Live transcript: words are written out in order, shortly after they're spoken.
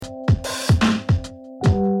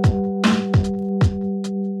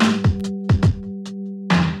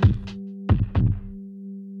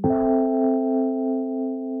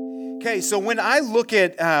Okay, so when I look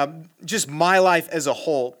at just my life as a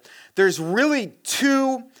whole, there's really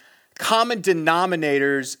two common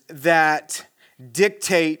denominators that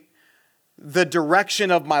dictate the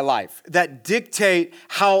direction of my life, that dictate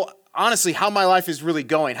honestly, how my life is really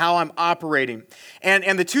going, how I'm operating.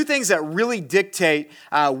 And the two things that really dictate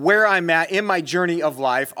where I'm at in my journey of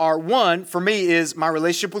life are, one, for me, is my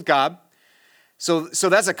relationship with God. So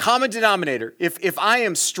that's a common denominator. If I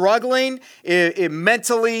am struggling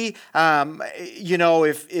mentally,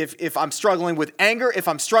 if I'm struggling with anger, if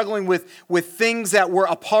I'm struggling with things that were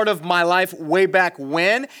a part of my life way back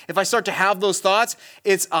when, if I start to have those thoughts,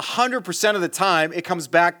 it's 100% of the time it comes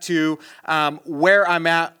back to where I'm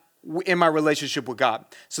at in my relationship with God.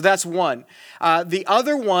 So that's one. The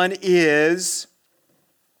other one is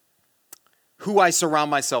who I surround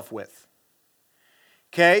myself with.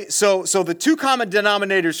 Okay, so the two common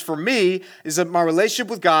denominators for me is my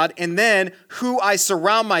relationship with God and then who I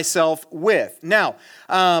surround myself with. Now,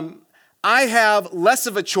 I have less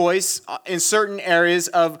of a choice in certain areas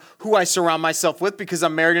of who I surround myself with because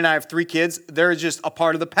I'm married and I have 3 kids. They're just a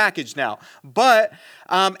part of the package now. But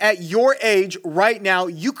at your age right now,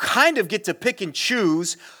 you kind of get to pick and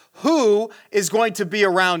choose who is going to be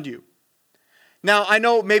around you. Now, I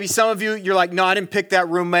know maybe some of you, you're like, no, I didn't pick that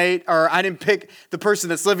roommate, or I didn't pick the person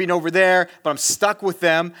that's living over there, but I'm stuck with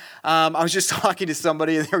them. I was just talking to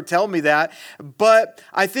somebody, and they were telling me that. But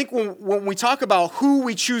I think when we talk about who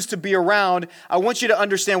we choose to be around, I want you to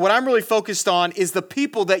understand what I'm really focused on is the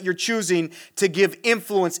people that you're choosing to give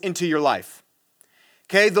influence into your life.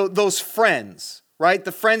 Okay, those friends. Right?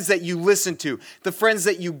 The friends that you listen to, the friends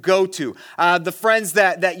that you go to, the friends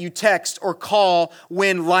that you text or call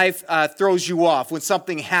when life throws you off, when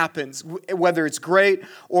something happens, whether it's great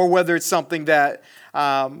or whether it's something that's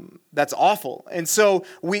awful. And so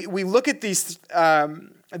we look at these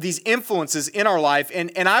influences in our life,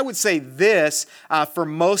 and I would say this, for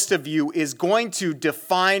most of you, is going to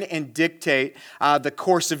define and dictate the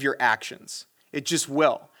course of your actions. It just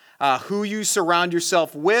will. Who you surround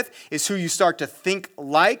yourself with is who you start to think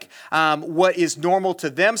like. What is normal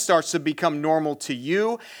to them starts to become normal to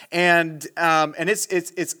you, and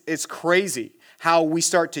it's crazy how we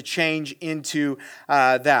start to change into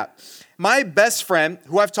that. My best friend,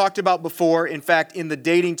 who I've talked about before, in fact, in the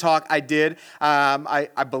dating talk I did,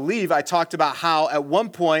 I believe I talked about how at one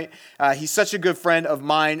point he's such a good friend of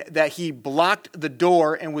mine that he blocked the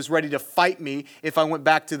door and was ready to fight me if I went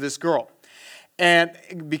back to this girl. And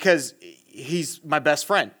because he's my best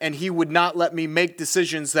friend, and he would not let me make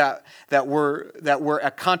decisions that were a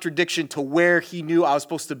contradiction to where he knew I was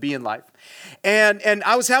supposed to be in life. And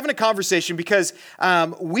I was having a conversation because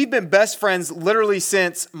we've been best friends literally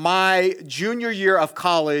since my junior year of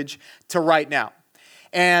college to right now.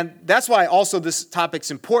 And that's why also this topic's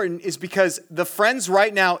important, is because the friends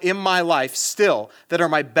right now in my life still that are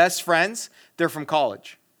my best friends, they're from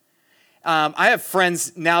college. I have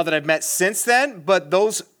friends now that I've met since then, but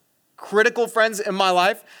those critical friends in my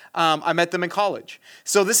life, I met them in college.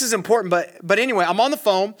 So this is important. But anyway, I'm on the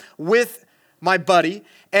phone with my buddy,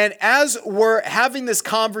 and as we're having this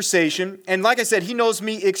conversation, and like I said, he knows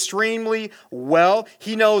me extremely well.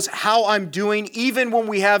 He knows how I'm doing, even when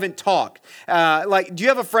we haven't talked. Do you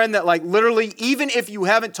have a friend that literally, even if you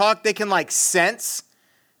haven't talked, they can sense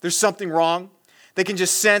there's something wrong? They can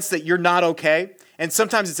just sense that you're not okay. And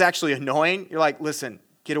sometimes it's actually annoying. You're like, listen,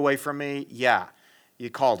 get away from me. Yeah,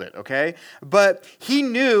 you called it, okay? But he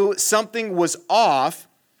knew something was off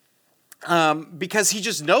because he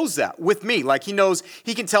just knows that with me.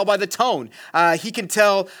 He can tell by the tone. He can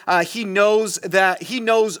tell, he knows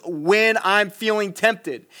when I'm feeling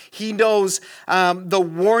tempted. He knows the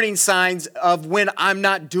warning signs of when I'm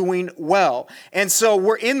not doing well. And so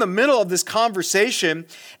we're in the middle of this conversation,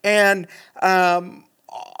 and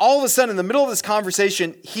all of a sudden, in the middle of this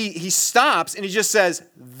conversation, he stops and he just says,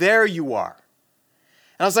 "There you are."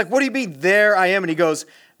 And I was like, "What do you mean, there I am?" And he goes,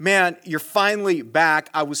 "Man, you're finally back.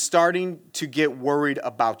 I was starting to get worried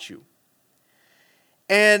about you."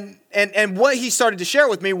 And what he started to share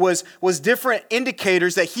with me was different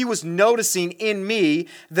indicators that he was noticing in me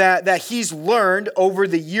that he's learned over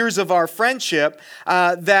the years of our friendship,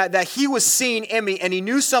 that he was seeing in me, and he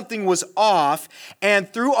knew something was off.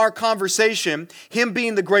 And through our conversation, him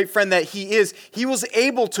being the great friend that he is, he was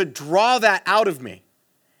able to draw that out of me.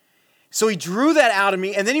 So he drew that out of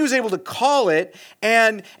me, and then he was able to call it.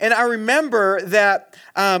 And I remember that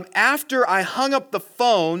after I hung up the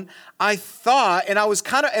phone, I thought, and I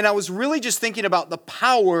was really just thinking about the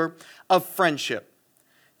power of friendship,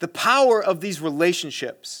 the power of these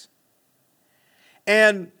relationships.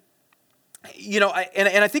 And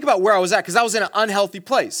and I think about where I was at, because I was in an unhealthy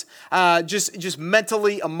place, just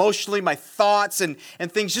mentally, emotionally, my thoughts and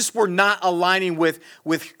things just were not aligning with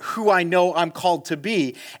who I know I'm called to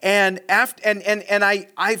be. And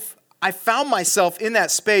I found myself in that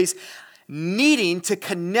space needing to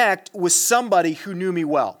connect with somebody who knew me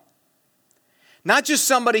well. Not just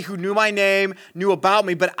somebody who knew my name, knew about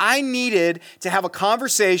me, but I needed to have a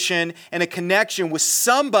conversation and a connection with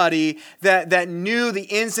somebody that knew the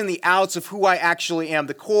ins and the outs of who I actually am,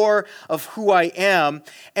 the core of who I am.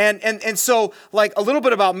 And so, like, a little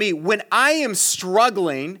bit about me. When I am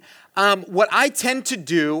struggling, what I tend to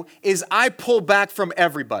do is I pull back from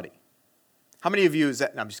everybody. How many of you is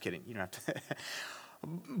that? No, I'm just kidding. You don't have to.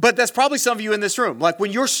 But that's probably some of you in this room. Like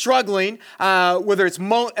when you're struggling, whether it's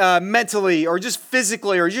mentally or just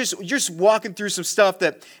physically, or you're just walking through some stuff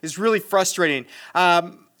that is really frustrating,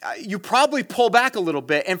 you probably pull back a little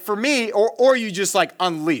bit. And for me, or you just like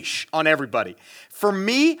unleash on everybody. For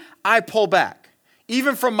me, I pull back.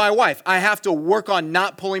 Even from my wife, I have to work on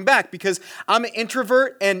not pulling back because I'm an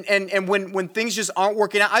introvert, and when things just aren't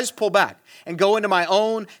working out, I just pull back and go into my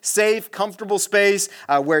own safe, comfortable space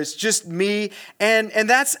where it's just me. And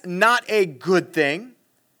that's not a good thing.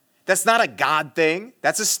 That's not a God thing.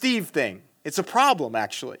 That's a Steve thing. It's a problem,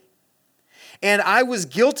 actually. And I was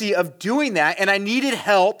guilty of doing that, and I needed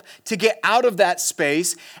help to get out of that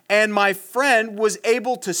space. And my friend was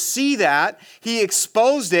able to see that. He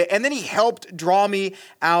exposed it, and then he helped draw me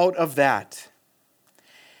out of that.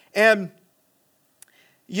 And,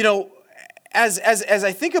 as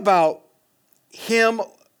I think about him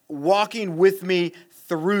walking with me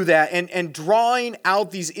through that and drawing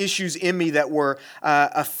out these issues in me that were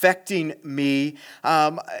affecting me,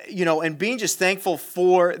 and being just thankful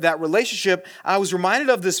for that relationship, I was reminded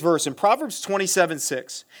of this verse in Proverbs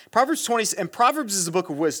 27:6. Proverbs is a book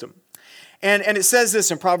of wisdom. And it says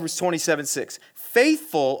this in Proverbs 27:6.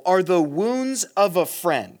 Faithful are the wounds of a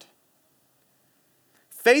friend.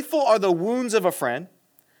 Faithful are the wounds of a friend.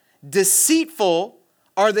 Deceitful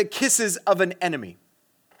are the kisses of an enemy.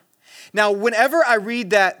 Now, whenever I read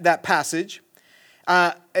that passage,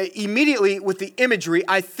 immediately with the imagery,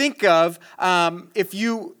 I think of, if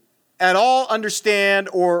you at all understand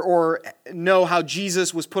or know how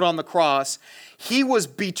Jesus was put on the cross, he was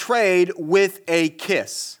betrayed with a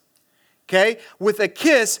kiss. Okay? With a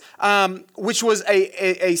kiss, which was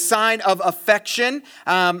a sign of affection,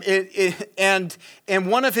 and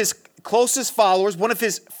one of his closest followers, one of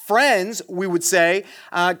his friends, we would say,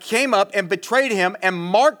 came up and betrayed him and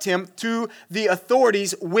marked him to the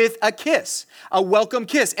authorities with a kiss, a welcome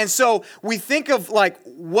kiss. And so we think of like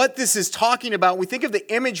what this is talking about. We think of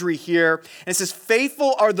the imagery here, and it says,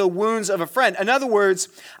 faithful are the wounds of a friend. In other words,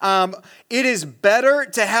 it is better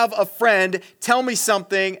to have a friend tell me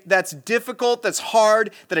something that's difficult, that's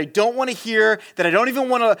hard, that I don't want to hear, that I don't even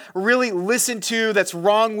want to really listen to, that's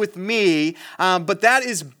wrong with me. But that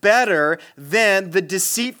is better than the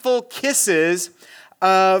deceitful kisses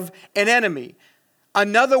of an enemy.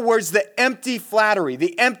 In other words, the empty flattery,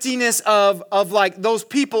 the emptiness of like those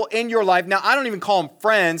people in your life. Now, I don't even call them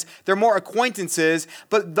friends. They're more acquaintances.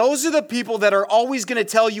 But those are the people that are always going to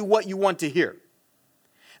tell you what you want to hear.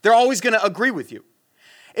 They're always going to agree with you.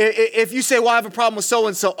 If you say, well, I have a problem with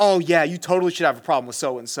so-and-so, oh yeah, you totally should have a problem with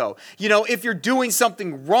so-and-so. If you're doing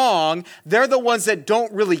something wrong, they're the ones that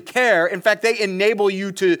don't really care. In fact, they enable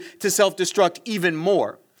you to self-destruct even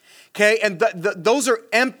more. Okay, and those are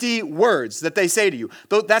empty words that they say to you.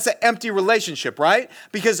 That's an empty relationship, right?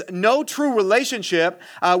 Because no true relationship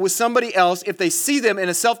with somebody else, if they see them in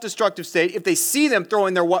a self-destructive state, if they see them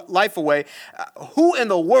throwing their life away, who in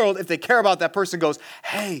the world, if they care about that person, goes,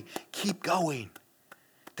 hey, keep going.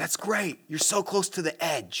 That's great. You're so close to the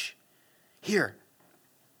edge. Here.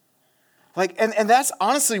 And that's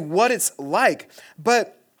honestly what it's like.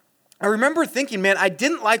 But I remember thinking, man, I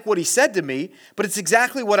didn't like what he said to me, but it's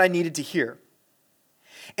exactly what I needed to hear.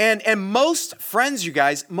 And most friends, you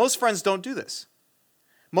guys, most friends don't do this.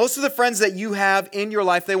 Most of the friends that you have in your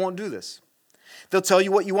life, they won't do this. They'll tell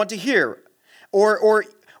you what you want to hear.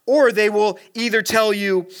 Or they will either tell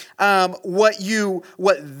you what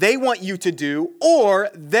they want you to do, or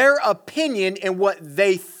their opinion and what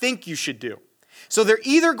they think you should do. So they're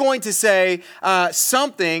either going to say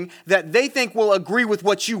something that they think will agree with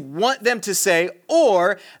what you want them to say,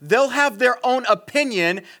 or they'll have their own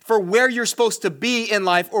opinion for where you're supposed to be in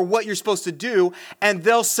life or what you're supposed to do, and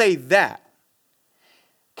they'll say that.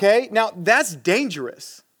 Okay? Now, that's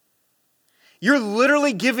dangerous. You're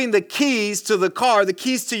literally giving the keys to the car, the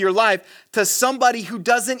keys to your life, to somebody who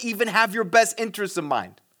doesn't even have your best interests in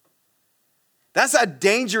mind. That's a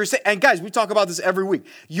dangerous thing. And guys, we talk about this every week.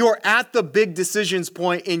 You're at the big decisions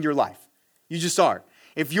point in your life. You just are.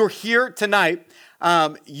 If you're here tonight,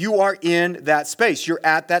 you are in that space. You're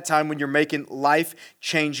at that time when you're making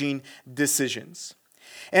life-changing decisions.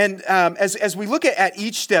 And as we look at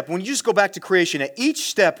each step, when you just go back to creation, at each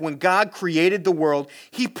step when God created the world,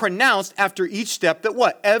 he pronounced after each step that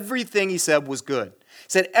what? Everything he said was good. He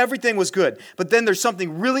said everything was good. But then there's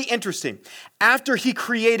something really interesting. After he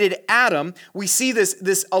created Adam, we see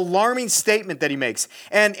this alarming statement that he makes.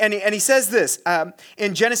 And he says this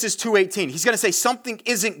in Genesis 2:18. He's going to say something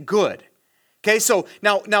isn't good. Okay, so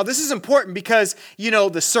now this is important because,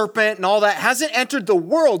 the serpent and all that hasn't entered the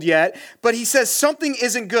world yet, but he says something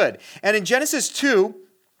isn't good. And in Genesis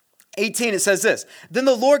 2:18, it says this, "Then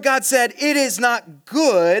the Lord God said, 'It is not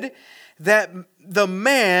good that the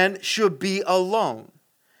man should be alone.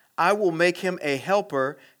 I will make him a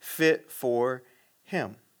helper fit for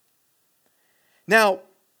him.'" Now,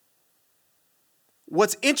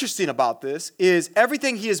 what's interesting about this is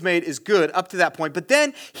everything he has made is good up to that point, but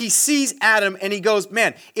then he sees Adam and he goes,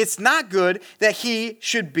 man, it's not good that he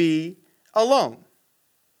should be alone.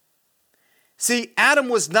 See, Adam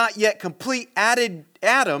was not yet complete.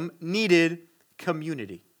 Adam needed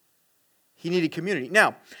community. He needed community.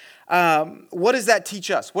 Now, what does that teach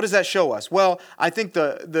us? What does that show us? Well, I think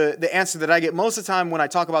the answer that I get most of the time when I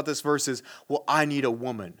talk about this verse is, well, I need a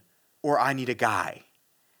woman or I need a guy.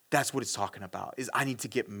 That's what it's talking about, is I need to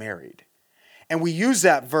get married. And we use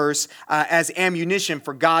that verse as ammunition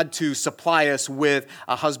for God to supply us with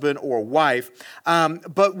a husband or a wife.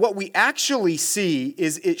 But what we actually see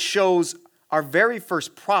is it shows our very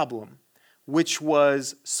first problem, which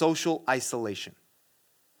was social isolation.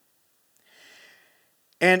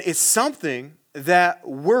 And it's something that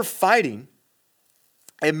we're fighting,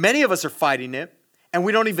 and many of us are fighting it, and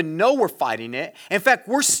we don't even know we're fighting it. In fact,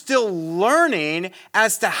 we're still learning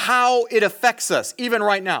as to how it affects us, even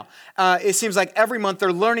right now. It seems like every month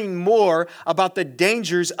they're learning more about the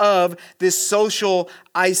dangers of this social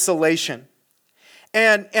isolation.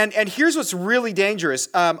 And here's what's really dangerous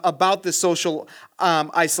about this social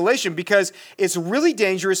isolation, because it's really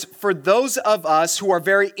dangerous for those of us who are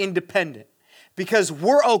very independent, because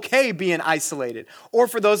we're okay being isolated, or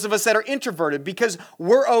for those of us that are introverted, because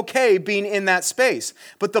we're okay being in that space.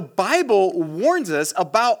 But the Bible warns us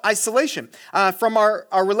about isolation from our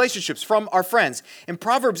relationships, from our friends. In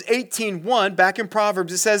Proverbs 18:1, back in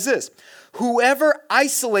Proverbs, it says this, "Whoever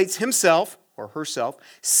isolates himself or herself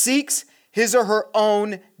seeks his or her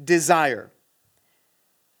own desire.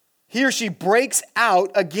 He or she breaks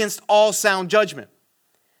out against all sound judgment."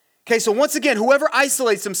 Okay, so once again, whoever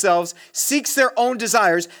isolates themselves seeks their own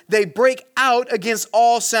desires. They break out against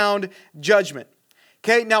all sound judgment.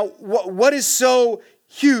 Okay, now what is so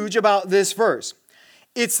huge about this verse?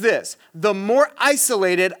 It's this: the more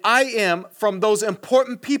isolated I am from those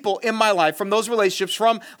important people in my life, from those relationships,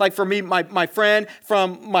 for me, my friend,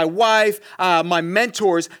 from my wife, my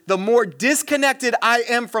mentors, the more disconnected I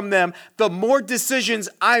am from them, the more decisions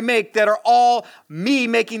I make that are all me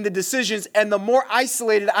making the decisions, and the more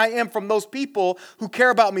isolated I am from those people who care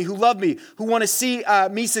about me, who love me, who want to see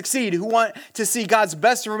me succeed, who want to see God's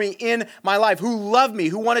best for me in my life, who love me,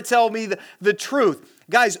 who want to tell me the truth.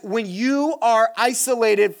 Guys, when you are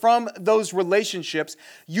isolated from those relationships,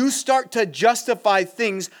 you start to justify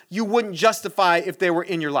things you wouldn't justify if they were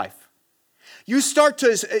in your life. You start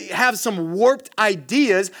to have some warped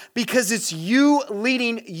ideas because it's you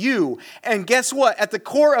leading you. And guess what? At the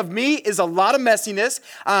core of me is a lot of messiness,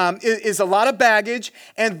 is a lot of baggage,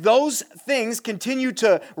 and those things continue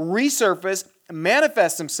to resurface,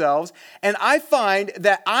 manifest themselves, and I find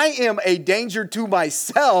that I am a danger to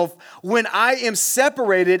myself when I am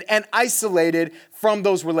separated and isolated from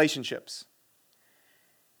those relationships.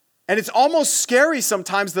 And it's almost scary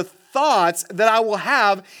sometimes, the thoughts that I will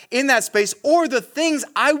have in that space, or the things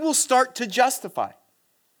I will start to justify.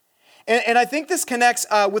 And I think this connects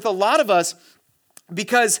with a lot of us,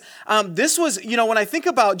 because this was, when I think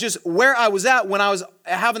about just where I was at when I was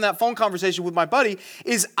having that phone conversation with my buddy,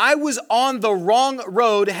 is I was on the wrong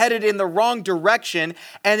road, headed in the wrong direction,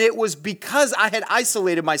 and it was because I had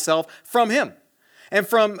isolated myself from him and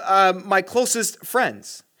from my closest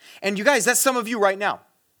friends. And you guys, that's some of you right now.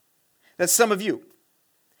 That's some of you.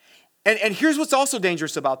 And here's what's also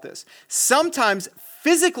dangerous about this. Sometimes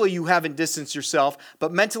physically you haven't distanced yourself,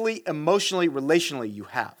 but mentally, emotionally, relationally you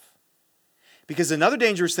have. Because another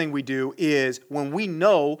dangerous thing we do is when we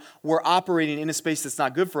know we're operating in a space that's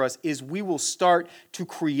not good for us, is we will start to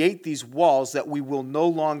create these walls that we will no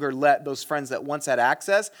longer let those friends that once had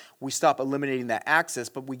access, we stop eliminating that access,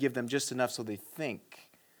 but we give them just enough so they think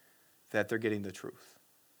that they're getting the truth.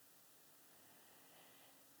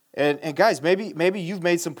 And guys, maybe you've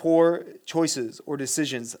made some poor choices or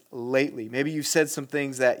decisions lately. Maybe you've said some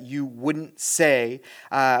things that you wouldn't say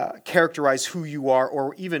characterize who you are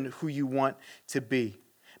or even who you want to be.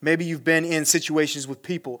 Maybe you've been in situations with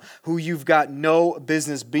people who you've got no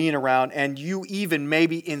business being around, and you even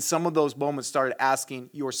maybe in some of those moments started asking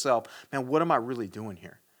yourself, man, what am I really doing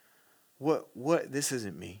here? What this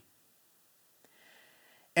isn't me.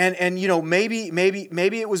 And you know, maybe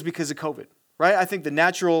it was because of COVID. Right? I think the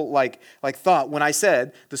natural like thought when I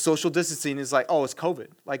said the social distancing is like, oh, it's COVID.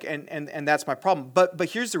 Like and that's my problem. But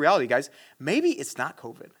here's the reality, guys. Maybe it's not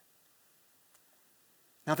COVID.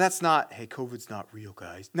 Now that's not, hey, COVID's not real,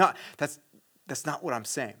 guys. No, that's not what I'm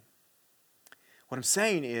saying. What I'm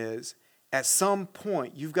saying is at some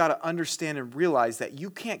point you've got to understand and realize that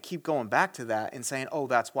you can't keep going back to that and saying, oh,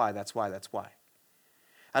 that's why. I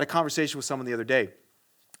had a conversation with someone the other day,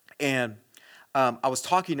 and I was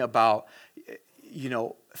talking about, you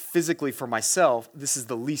know, physically for myself, this is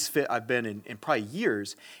the least fit I've been in probably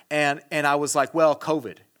years. And I was like, well,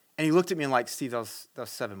 COVID. And he looked at me and like, Steve, that was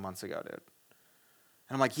 7 months ago, dude.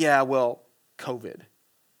 And I'm like, yeah, well, COVID.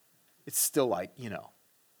 It's still like, you know,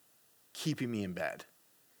 keeping me in bed,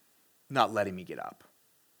 not letting me get up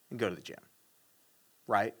and go to the gym,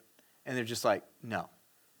 right? And they're just like, no,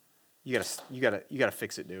 you gotta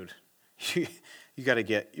fix it, dude. You got to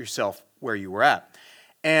get yourself where you were at.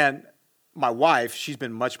 And my wife, she's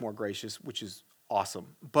been much more gracious, which is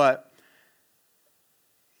awesome. But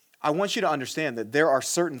I want you to understand that there are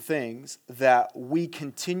certain things that we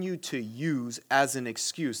continue to use as an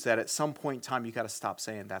excuse that at some point in time you got to stop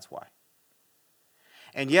saying that's why.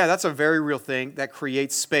 And yeah, that's a very real thing that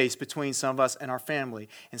creates space between some of us and our family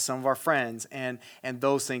and some of our friends and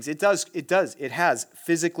those things. It has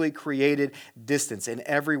physically created distance in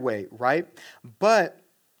every way, right? But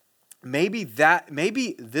maybe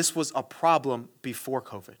this was a problem before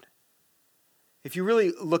COVID. If you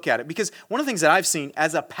really look at it, because one of the things that I've seen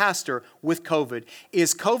as a pastor with COVID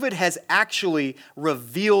is COVID has actually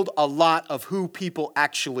revealed a lot of who people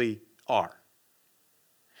actually are.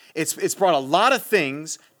 It's brought a lot of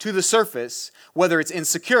things to the surface, whether it's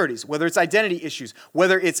insecurities, whether it's identity issues,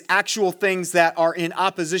 whether it's actual things that are in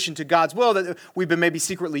opposition to God's will that we've been maybe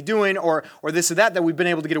secretly doing or this or that we've been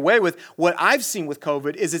able to get away with. What I've seen with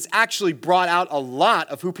COVID is it's actually brought out a lot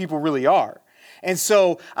of who people really are. And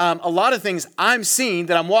so a lot of things I'm seeing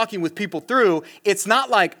that I'm walking with people through, it's not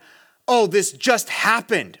like, oh, this just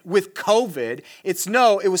happened with COVID.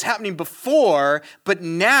 It was happening before, but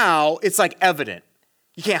now it's like evident.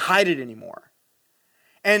 You can't hide it anymore.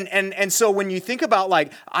 And so when you think about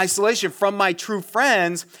like isolation from my true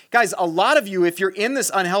friends, guys, a lot of you, if you're in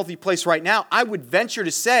this unhealthy place right now, I would venture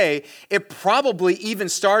to say it probably even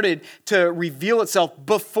started to reveal itself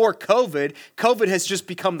before COVID. COVID has just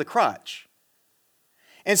become the crutch.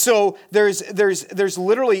 And so there's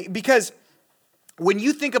literally, because when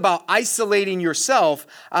you think about isolating yourself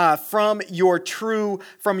from your true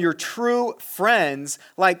friends,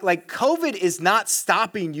 like COVID is not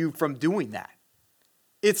stopping you from doing that.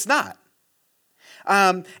 It's not.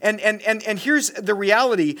 And here's the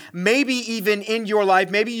reality. Maybe even in your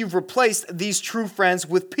life, maybe you've replaced these true friends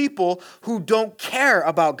with people who don't care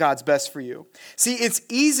about God's best for you. See, it's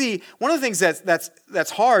easy. One of the things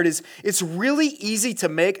that's hard is it's really easy to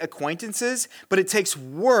make acquaintances, but it takes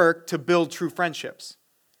work to build true friendships.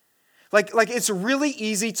 Like it's really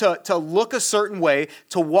easy to look a certain way,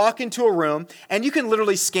 to walk into a room, and you can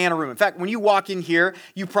literally scan a room. In fact, when you walk in here,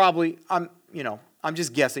 you probably, I'm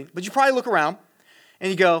just guessing, but you probably look around and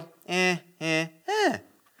you go,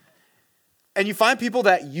 And you find people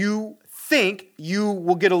that you think you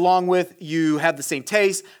will get along with, you have the same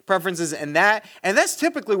tastes, preferences, and that's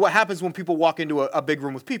typically what happens when people walk into a big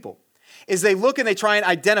room with people. Is they look and they try and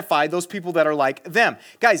identify those people that are like them.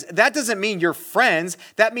 Guys, that doesn't mean you're friends.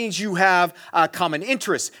 That means you have common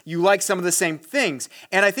interests. You like some of the same things.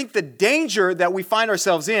 And I think the danger that we find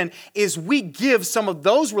ourselves in is we give some of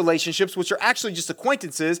those relationships, which are actually just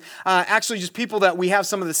acquaintances, actually just people that we have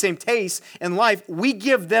some of the same tastes in life, we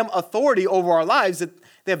give them authority over our lives that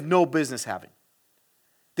they have no business having.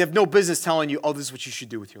 They have no business telling you, oh, this is what you should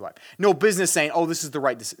do with your life. No business saying, oh, this is the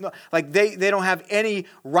right decision. No, like they don't have any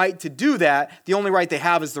right to do that. The only right they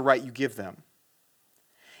have is the right you give them.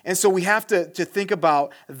 And so we have to think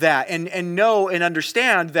about that and know and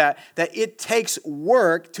understand that it takes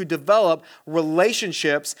work to develop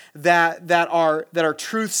relationships that are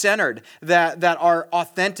truth-centered, that are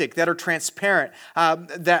authentic, that are transparent,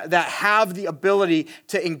 that have the ability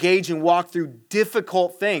to engage and walk through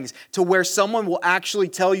difficult things, to where someone will actually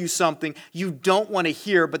tell you something you don't want to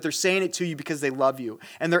hear, but they're saying it to you because they love you.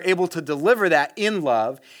 And they're able to deliver that in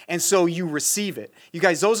love, and so you receive it. You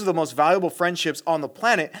guys, those are the most valuable friendships on the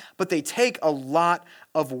planet, but they take a lot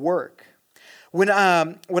of work. When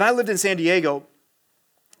I lived in San Diego,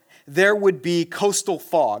 there would be coastal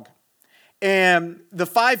fog. And the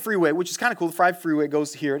 5 freeway, which is kind of cool, the 5 freeway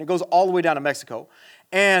goes here, and it goes all the way down to Mexico.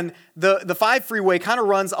 And the 5 freeway kind of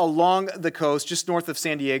runs along the coast, just north of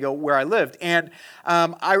San Diego, where I lived. And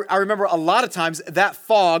I remember a lot of times that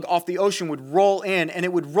fog off the ocean would roll in, and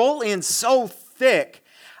it would roll in so thick.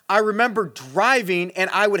 I remember driving, and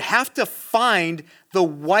I would have to find the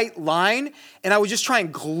white line, and I would just try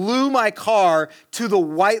and glue my car to the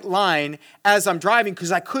white line as I'm driving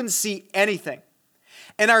because I couldn't see anything.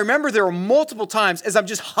 And I remember there were multiple times as I'm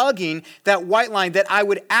just hugging that white line that I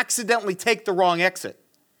would accidentally take the wrong exit.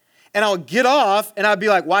 And I would get off, and I'd be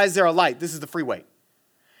like, why is there a light? This is the freeway.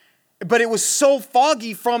 But it was so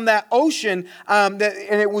foggy from that ocean and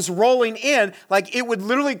it was rolling in, like it would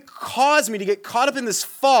literally cause me to get caught up in this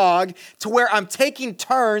fog to where I'm taking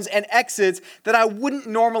turns and exits that I wouldn't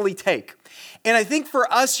normally take. And I think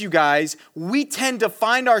for us, you guys, we tend to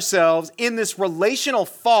find ourselves in this relational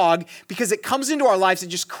fog because it comes into our lives, it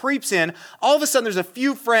just creeps in. All of a sudden, there's a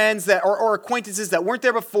few friends that or acquaintances that weren't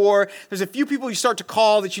there before. There's a few people you start to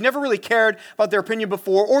call that you never really cared about their opinion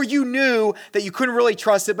before, or you knew that you couldn't really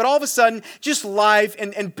trust it. But all of a sudden, just life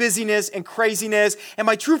and busyness and craziness. And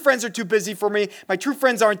my true friends are too busy for me. My true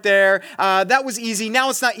friends aren't there. That was easy.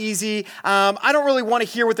 Now it's not easy. I don't really want to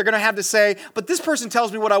hear what they're going to have to say, but this person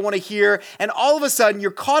tells me what I want to hear. And all of a sudden,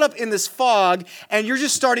 you're caught up in this fog, and you're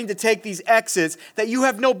just starting to take these exits that you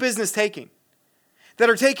have no business taking, that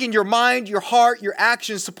are taking your mind, your heart, your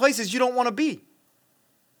actions to places you don't want to be.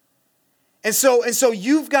 And so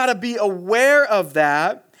you've got to be aware of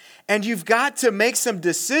that, and you've got to make some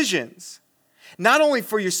decisions, not only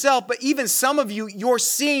for yourself, but even some of you, you're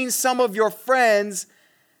seeing some of your friends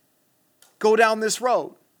go down this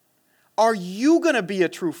road. Are you going to be a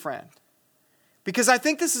true friend? Because I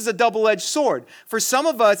think this is a double-edged sword. For some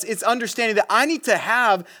of us, it's understanding that I need to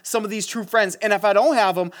have some of these true friends. And if I don't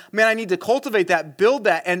have them, man, I need to cultivate that, build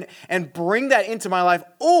that, and bring that into my life.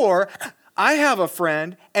 Or I have a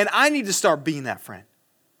friend, and I need to start being that friend.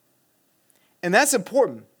 And that's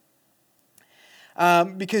important.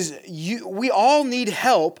 Because we all need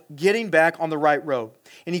help getting back on the right road.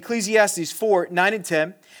 In Ecclesiastes 4, 9 and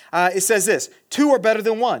 10, it says this: 2 are better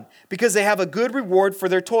than 1, because they have a good reward for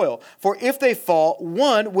their toil. For if they fall,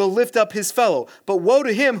 one will lift up his fellow. But woe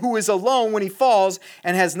to him who is alone when he falls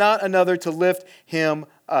and has not another to lift him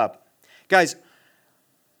up. Guys,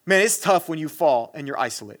 man, it's tough when you fall and you're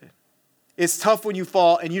isolated. It's tough when you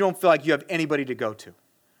fall and you don't feel like you have anybody to go to.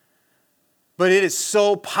 But it is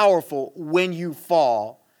so powerful when you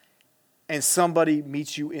fall and somebody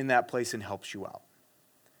meets you in that place and helps you out.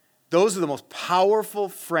 Those are the most powerful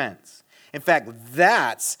friends. In fact,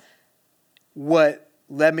 that's what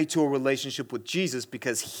led me to a relationship with Jesus,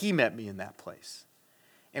 because he met me in that place.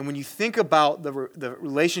 And when you think about the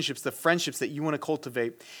relationships, the friendships that you want to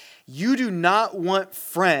cultivate, you do not want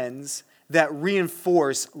friends that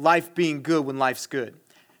reinforce life being good when life's good.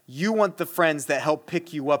 You want the friends that help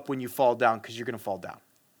pick you up when you fall down, because you're going to fall down.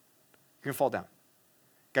 You're going to fall down.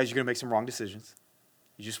 Guys, you're going to make some wrong decisions.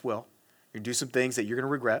 You just will. You're going to do some things that you're going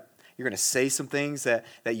to regret. You're going to say some things that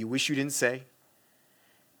you wish you didn't say.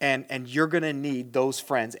 And you're going to need those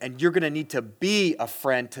friends. And you're going to need to be a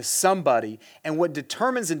friend to somebody. And what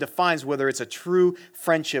determines and defines whether it's a true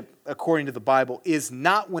friendship, according to the Bible, is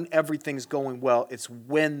not when everything's going well. It's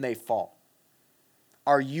when they fall.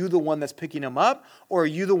 Are you the one that's picking them up? Or are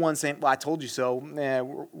you the one saying, well, I told you so,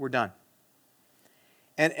 we're done?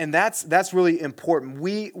 And that's really important.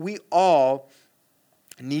 We all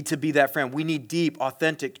need to be that friend. We need deep,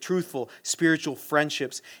 authentic, truthful, spiritual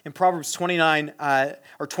friendships. In Proverbs 29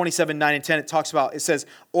 or 27, 9 and 10, it says,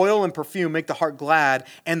 oil and perfume make the heart glad,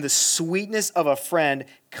 and the sweetness of a friend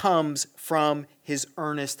comes from his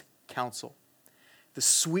earnest counsel. The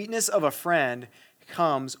sweetness of a friend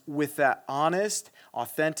comes with that honest,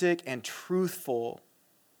 authentic, and truthful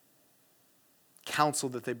counsel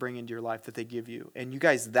that they bring into your life, that they give you. And you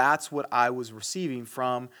guys, that's what I was receiving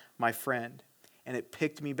from my friend. And it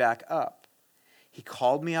picked me back up. He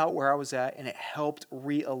called me out where I was at, and it helped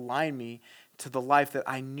realign me to the life that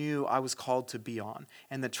I knew I was called to be on,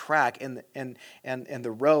 and the track and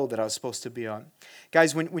the road that I was supposed to be on.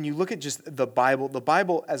 Guys, when you look at just the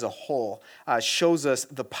Bible as a whole shows us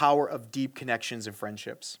the power of deep connections and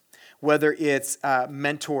friendships. Whether it's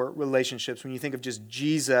mentor relationships, when you think of just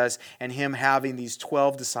Jesus and him having these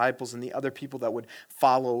 12 disciples and the other people that would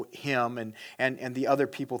follow him and the other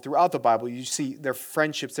people throughout the Bible, you see their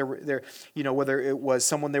friendships, whether it was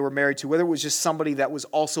someone they were married to, whether it was just somebody that was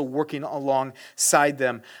also working alongside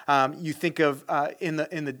them. You think of in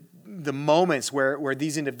the moments where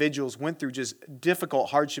these individuals went through just difficult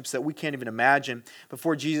hardships that we can't even imagine.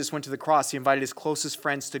 Before Jesus went to the cross, he invited his closest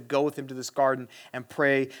friends to go with him to this garden and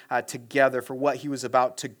pray together for what he was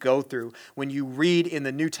about to go through. When you read in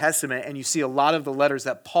the New Testament and you see a lot of the letters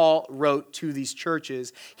that Paul wrote to these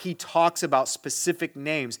churches, he talks about specific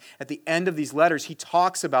names. At the end of these letters, he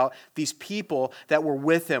talks about these people that were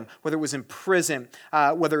with him, whether it was in prison,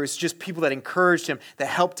 whether it's just people that encouraged him, that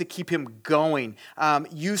helped to keep him going.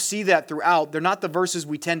 You see that throughout. They're not the verses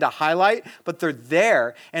we tend to highlight, but they're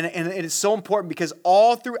there. And it is so important because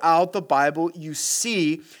all throughout the Bible, you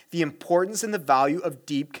see the importance and the value of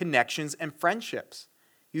deep connections and friendships.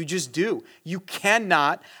 You just do. You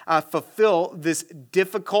cannot fulfill this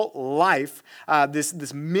difficult life,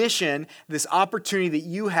 this mission, this opportunity that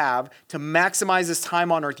you have to maximize this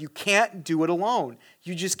time on earth. You can't do it alone.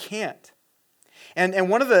 You just can't. And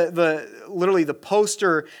one of the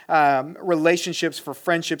poster relationships for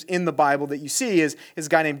friendships in the Bible that you see is a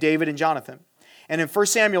guy named David and Jonathan. And in 1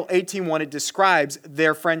 Samuel 18:1, it describes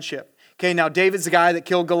their friendship. Okay, now David's the guy that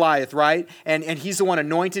killed Goliath, right? And he's the one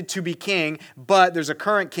anointed to be king, but there's a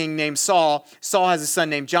current king named Saul. Saul has a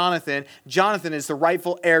son named Jonathan. Jonathan is the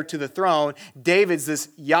rightful heir to the throne. David's this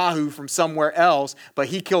Yahoo from somewhere else, but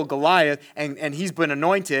he killed Goliath, and he's been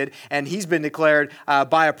anointed, and he's been declared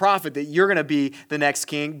by a prophet that you're going to be the next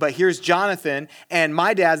king. But here's Jonathan, and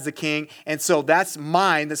my dad's the king, and so that's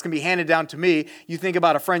mine. That's going to be handed down to me. You think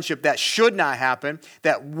about a friendship that should not happen,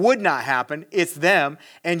 that would not happen. It's them,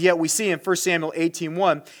 and yet we see in 1 Samuel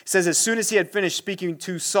 18:1, it says, as soon as he had finished speaking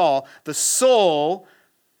to Saul, the soul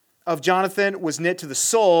of Jonathan was knit to the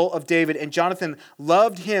soul of David, and Jonathan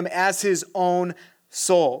loved him as his own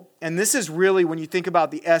soul. And this is really, when you think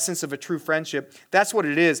about the essence of a true friendship, that's what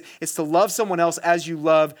it is. It's to love someone else as you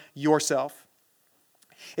love yourself.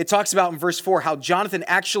 It talks about in verse 4 how Jonathan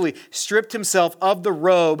actually stripped himself of the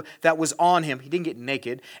robe that was on him. He didn't get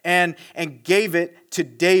naked. And gave it to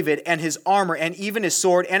David and his armor and even his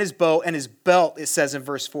sword and his bow and his belt, it says in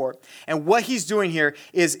verse 4. And what he's doing here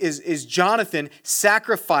is Jonathan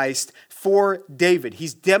sacrificed for David.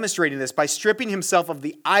 He's demonstrating this by stripping himself of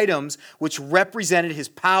the items which represented his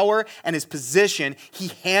power and his position.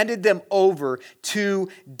 He handed them over to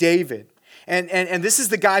David. And this is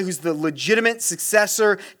the guy who's the legitimate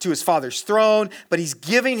successor to his father's throne, but he's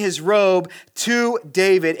giving his robe to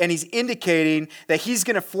David, and he's indicating that he's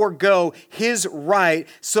going to forego his right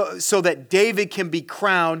so that David can be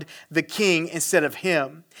crowned the king instead of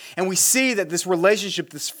him. And we see that this relationship,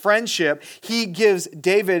 this friendship, he gives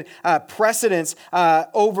David precedence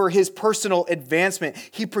over his personal advancement.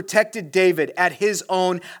 He protected David at his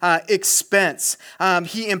own expense.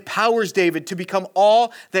 He empowers David to become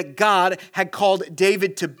all that God had called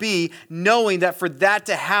David to be, knowing that for that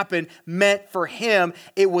to happen meant for him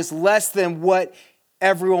it was less than what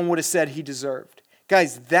everyone would have said he deserved.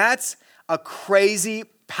 Guys, that's a crazy,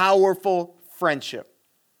 powerful friendship.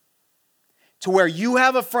 To where you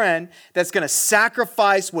have a friend that's going to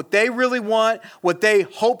sacrifice what they really want, what they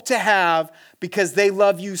hope to have, because they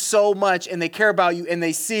love you so much and they care about you and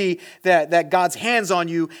they see that God's hands on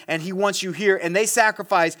you and he wants you here, and they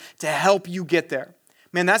sacrifice to help you get there.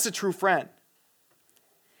 Man, that's a true friend.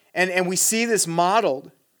 And we see this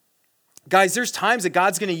modeled. Guys, there's times that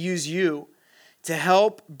God's going to use you to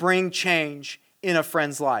help bring change in a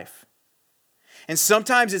friend's life. And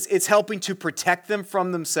sometimes it's helping to protect them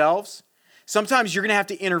from themselves. Sometimes you're going to have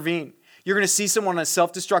to intervene. You're going to see someone on a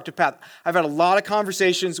self-destructive path. I've had a lot of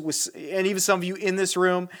conversations with, and even some of you in this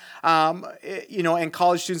room, and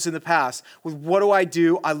college students in the past, with what do I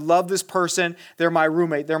do? I love this person. They're my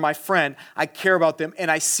roommate. They're my friend. I care about them,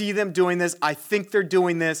 and I see them doing this. I think they're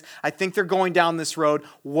doing this. I think they're going down this road.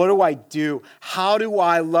 What do I do? How do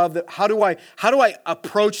I love them? How do I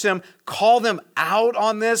approach them? Call them out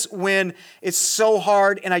on this when it's so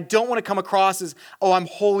hard, and I don't want to come across as, oh, I'm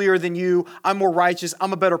holier than you. I'm more righteous.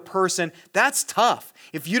 I'm a better person. That's tough.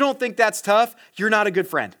 If you don't think that's tough, you're not a good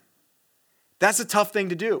friend. That's a tough thing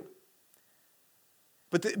to do.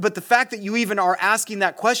 But the fact that you even are asking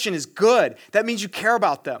that question is good. That means you care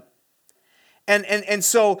about them. And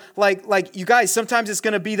so, like you guys, sometimes it's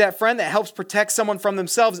going to be that friend that helps protect someone from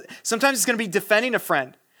themselves. Sometimes it's going to be defending a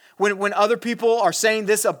friend. When other people are saying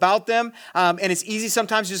this about them, and it's easy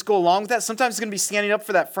sometimes to just go along with that, sometimes it's going to be standing up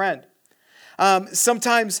for that friend.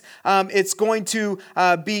 Sometimes it's going to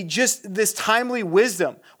be just this timely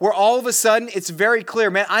wisdom where all of a sudden it's very clear,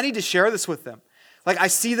 man, I need to share this with them. Like I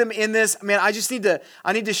see them in this, man, I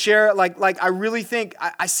need to share it. Like I really think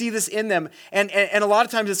I see this in them. And a lot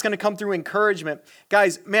of times it's going to come through encouragement.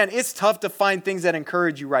 Guys, man, it's tough to find things that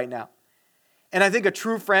encourage you right now. And I think a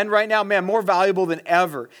true friend right now, man, more valuable than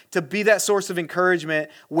ever to be that source of encouragement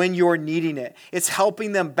when you're needing it. It's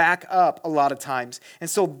helping them back up a lot of times. And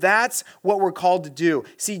so that's what we're called to do.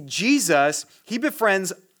 See, Jesus, he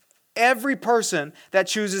befriends every person that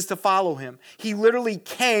chooses to follow him. He literally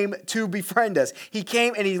came to befriend us. He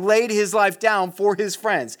came and he laid his life down for his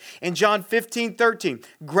friends. In John 15:13,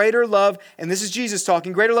 greater love, and this is Jesus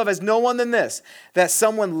talking, greater love has no one than this, that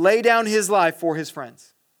someone lay down his life for his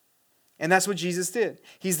friends. And that's what Jesus did.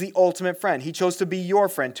 He's the ultimate friend. He chose to be your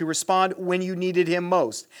friend, to respond when you needed him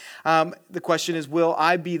most. The question is, will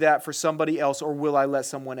I be that for somebody else, or will I let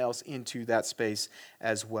someone else into that space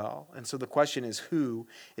as well? And so the question is, who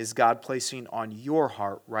is God placing on your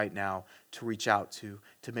heart right now to reach out to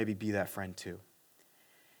maybe be that friend too?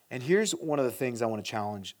 And here's one of the things I want to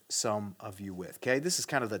challenge some of you with, okay? This is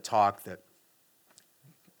kind of the talk that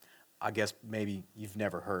I guess maybe you've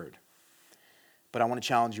never heard. But I want to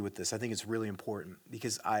challenge you with this. I think it's really important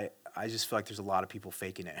because I just feel like there's a lot of people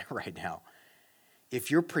faking it right now.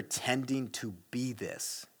 If you're pretending to be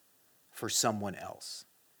this for someone else,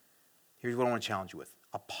 here's what I want to challenge you with.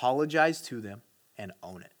 Apologize to them and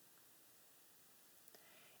own it.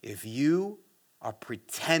 If you are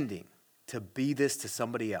pretending to be this to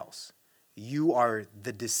somebody else, you are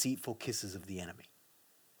the deceitful kisses of the enemy.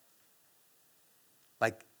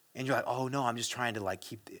 And you're like, oh no, I'm just trying to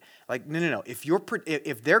keep, no.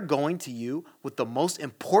 If they're going to you with the most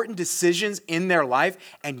important decisions in their life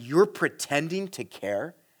and you're pretending to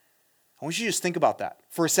care, I want you to just think about that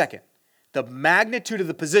for a second. The magnitude of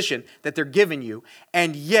the position that they're giving you,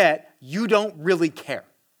 and yet you don't really care.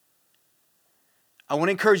 I want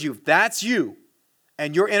to encourage you, if that's you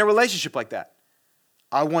and you're in a relationship like that,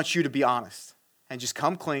 I want you to be honest and just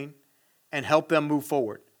come clean and help them move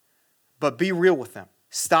forward. But be real with them.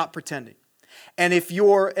 Stop pretending. And if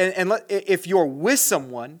you're with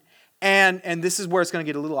someone, and this is where it's going to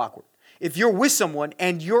get a little awkward. If you're with someone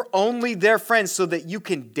and you're only their friend so that you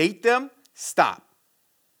can date them, stop.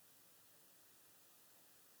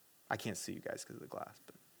 I can't see you guys because of the glass,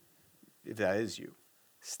 but if that is you,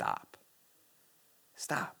 stop.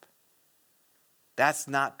 Stop. That's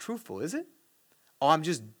not truthful, is it? Oh, I'm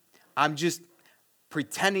just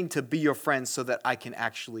pretending to be your friend so that I can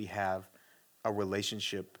actually have a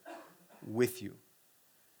relationship with you.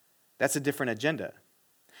 That's a different agenda.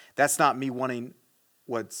 That's not me wanting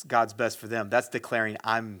what's God's best for them. That's declaring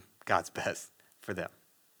I'm God's best for them.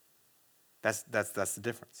 That's the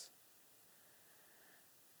difference.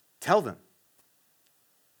 Tell them.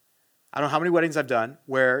 I don't know how many weddings I've done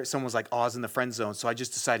where someone's like, oh, I was in the friend zone, so I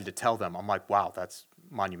just decided to tell them. I'm like, wow, that's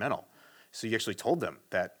monumental. So you actually told them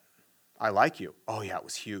that I like you. Oh yeah, it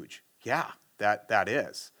was huge. Yeah, that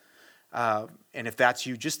is. And if that's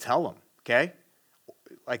you, just tell them, okay?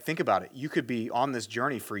 Think about it. You could be on this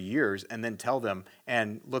journey for years and then tell them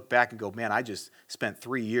and look back and go, man, I just spent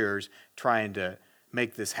 3 years trying to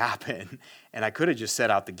make this happen. And I could have just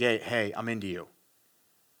said out the gate, hey, I'm into you.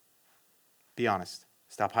 Be honest.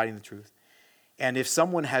 Stop hiding the truth. And if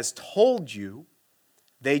someone has told you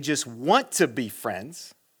they just want to be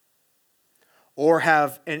friends or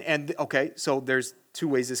have, okay, so there's 2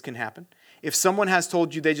 ways this can happen. If someone has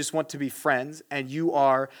told you they just want to be friends and you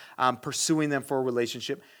are pursuing them for a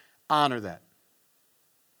relationship, honor that.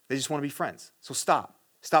 They just want to be friends. So stop.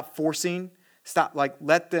 Stop forcing. Stop.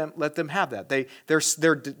 Let them have that.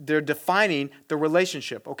 They're defining the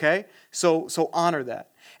relationship. Okay. So honor that.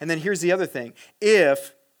 And then here's the other thing.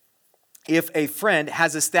 If a friend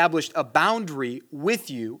has established a boundary with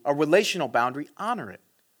you, a relational boundary, honor it.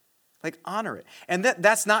 Honor it. And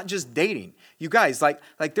that's not just dating. You guys,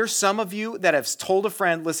 there's some of you that have told a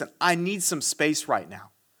friend, listen, I need some space right now.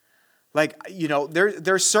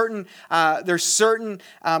 There's certain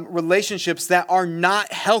relationships that are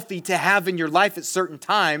not healthy to have in your life at certain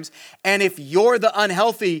times. And if you're the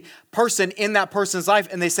unhealthy person in that person's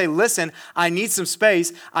life and they say, listen, I need some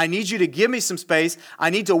space. I need you to give me some space. I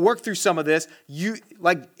need to work through some of this.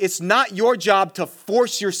 It's not your job to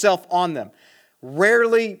force yourself on them.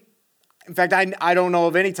 Rarely. In fact, I don't know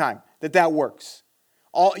of any time that works.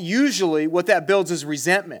 Usually what that builds is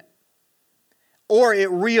resentment. or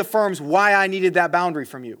it reaffirms why I needed that boundary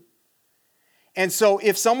from you. And so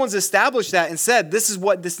if someone's established that and said, this is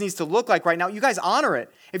what this needs to look like right now, you guys honor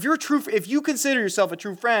it. If you consider yourself a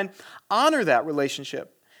true friend, honor that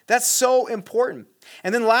relationship. That's so important.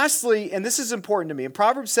 And then lastly, and this is important to me, in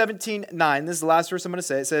Proverbs 17:9, this is the last verse I'm going to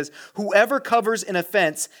say, it says, whoever covers an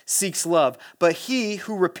offense seeks love, but he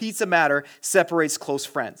who repeats a matter separates close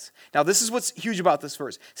friends. Now, this is what's huge about this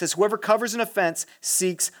verse. It says, whoever covers an offense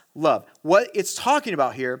seeks love. What it's talking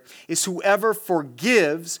about here is whoever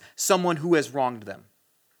forgives someone who has wronged them.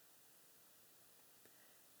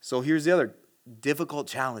 So here's the other difficult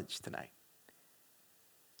challenge tonight.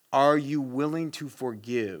 Are you willing to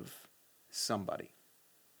forgive somebody?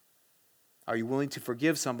 Are you willing to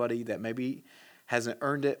forgive somebody that maybe hasn't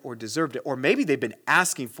earned it or deserved it? Or maybe they've been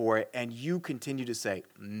asking for it and you continue to say,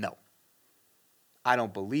 no, I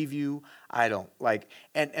don't believe you. I don't like,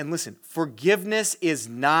 and listen, forgiveness is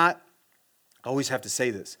not, I always have to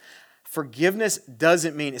say this. Forgiveness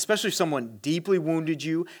doesn't mean, especially if someone deeply wounded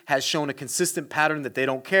you, has shown a consistent pattern that they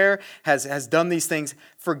don't care, has done these things.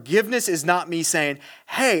 Forgiveness is not me saying,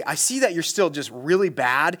 hey, I see that you're still just really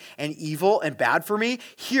bad and evil and bad for me.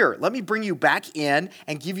 Here, let me bring you back in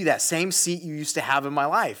and give you that same seat you used to have in my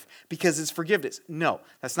life because it's forgiveness. No,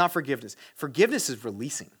 that's not forgiveness. Forgiveness is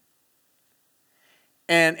releasing.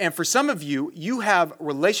 And for some of you, you have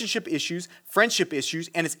relationship issues, friendship issues,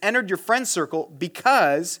 and it's entered your friend circle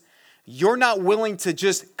because you're not willing to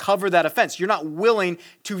just cover that offense. You're not willing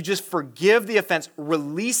to just forgive the offense,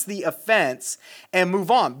 release the offense, and move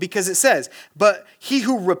on. Because it says, but he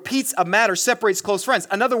who repeats a matter separates close friends.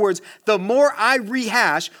 In other words, the more I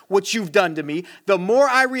rehash what you've done to me, the more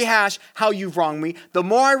I rehash how you've wronged me, the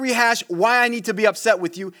more I rehash why I need to be upset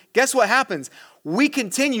with you, guess what happens? We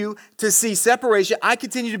continue to see separation. I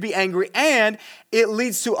continue to be angry, and it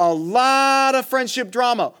leads to a lot of friendship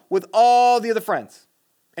drama with all the other friends.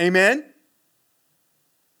 Amen?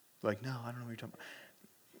 Like, no, I don't know what you're talking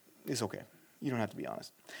about. It's okay. You don't have to be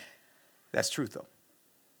honest. That's truth, though.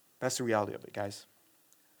 That's the reality of it, guys.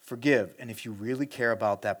 Forgive, and if you really care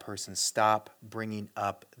about that person, stop bringing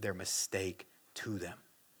up their mistake to them.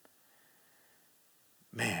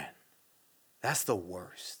 Man, that's the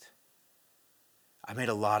worst. I made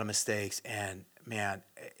a lot of mistakes, and man,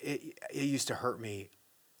 it used to hurt me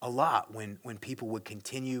a lot when people would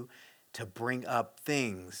continue to bring up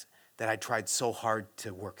things that I tried so hard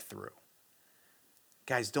to work through.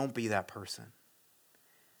 Guys, don't be that person.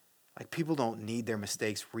 Like, people don't need their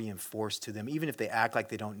mistakes reinforced to them, even if they act like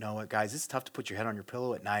they don't know it. Guys, it's tough to put your head on your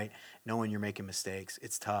pillow at night knowing you're making mistakes.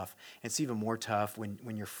 It's tough. It's even more tough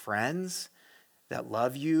when your friends that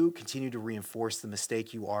love you continue to reinforce the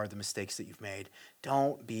mistake you are, the mistakes that you've made.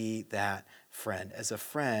 Don't be that friend. As a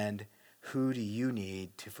friend, who do you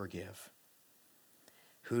need to forgive?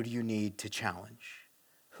 Who do you need to challenge?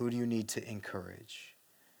 Who do you need to encourage?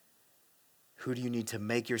 Who do you need to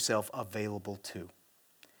make yourself available to?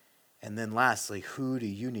 And then lastly, who do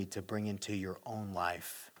you need to bring into your own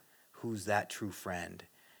life? Who's that true friend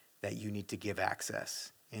that you need to give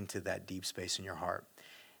access into that deep space in your heart?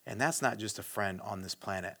 And that's not just a friend on this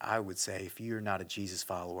planet. I would say if you're not a Jesus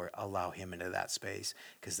follower, allow him into that space,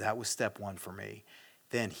 because that was step one for me.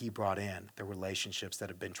 Then he brought in the relationships that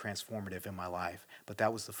have been transformative in my life. But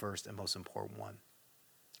that was the first and most important one.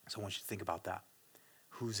 So I want you to think about that.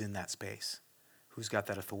 Who's in that space? Who's got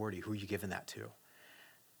that authority? Who are you giving that to?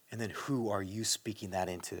 And then who are you speaking that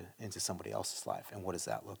into somebody else's life? And what does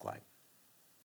that look like?